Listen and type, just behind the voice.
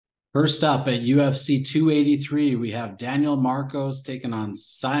First up at UFC 283, we have Daniel Marcos taking on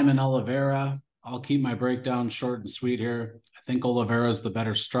Simon Oliveira. I'll keep my breakdown short and sweet here. I think Oliveira is the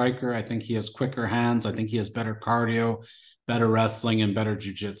better striker. I think he has quicker hands. I think he has better cardio, better wrestling, and better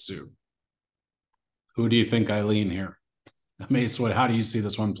jiu-jitsu. Who do you think I lean here? Mace, how do you see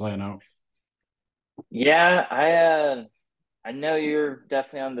this one playing out? Yeah, I know you're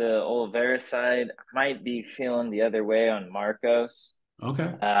definitely on the Oliveira side. I might be feeling the other way on Marcos.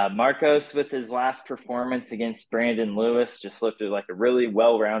 Okay. Marcos, with his last performance against Brandon Lewis, just looked like a really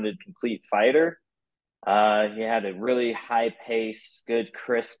well-rounded, complete fighter. He had a really high pace, good,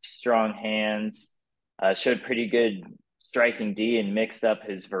 crisp, strong hands. Showed pretty good striking D and mixed up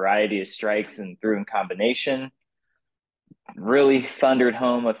his variety of strikes and threw in combination. Really thundered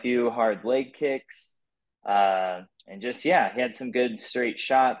home a few hard leg kicks. And just, yeah, he had some good straight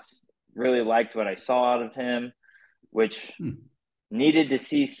shots. Really liked what I saw out of him, which needed to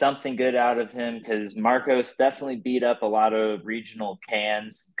see something good out of him because Marcos definitely beat up a lot of regional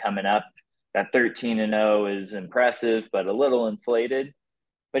cans coming up. That 13-0 is impressive, but a little inflated.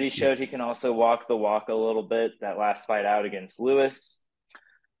 But he showed he can also walk the walk a little bit that last fight out against Lewis.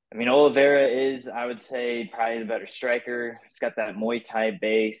 I mean, Oliveira is, I would say, probably the better striker. He's got that Muay Thai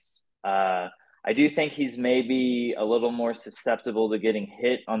base. I do think he's maybe a little more susceptible to getting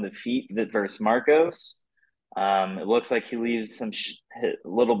hit on the feet versus Marcos. It looks like he leaves some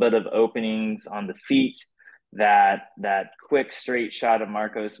little bit of openings on the feet that quick straight shot of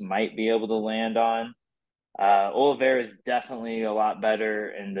Marcos might be able to land on. Oliveira is definitely a lot better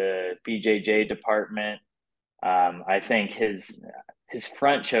in the BJJ department. I think his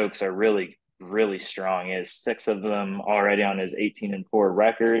front chokes are really strong. He has six of them already on his 18-4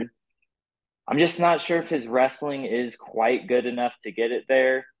 record. I'm just not sure if his wrestling is quite good enough to get it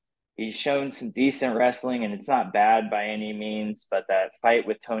there. He's shown some decent wrestling, and it's not bad by any means. But that fight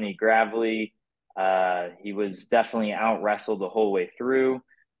with Tony Gravely, he was definitely out wrestled the whole way through.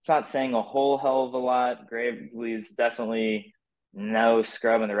 It's not saying a whole hell of a lot. Gravely's definitely no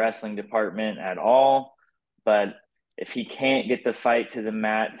scrub in the wrestling department at all. But if he can't get the fight to the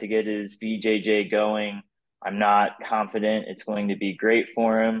mat to get his BJJ going, I'm not confident it's going to be great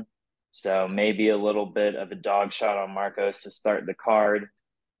for him. So maybe a little bit of a dog shot on Marcos to start the card.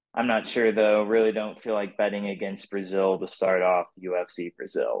 I'm not sure though. Really don't feel like betting against Brazil to start off UFC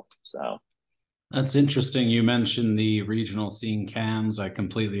Brazil. So That's interesting. You mentioned the regional scene cans. I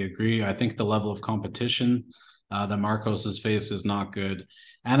completely agree. I think the level of competition that Marcos's face is not good.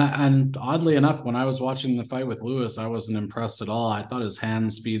 And oddly enough, when I was watching the fight with Lewis, I wasn't impressed at all. I thought his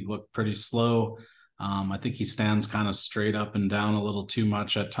hand speed looked pretty slow. I think he stands kind of straight up and down a little too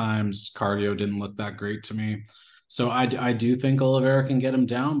much at times. Cardio didn't look that great to me. So I do think Oliveira can get him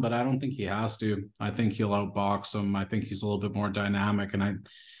down, but I don't think he has to. I think he'll outbox him. I think he's a little bit more dynamic, and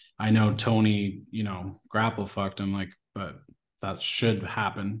I know Tony, grapple fucked him, but that should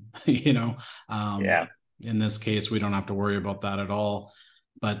happen, yeah, in this case, we don't have to worry about that at all.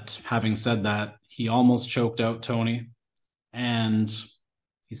 But having said that, he almost choked out Tony, and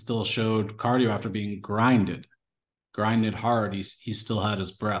he still showed cardio after being grinded hard. He still had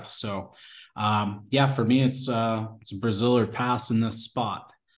his breath. So, yeah, for me, it's Brazil or pass in this spot.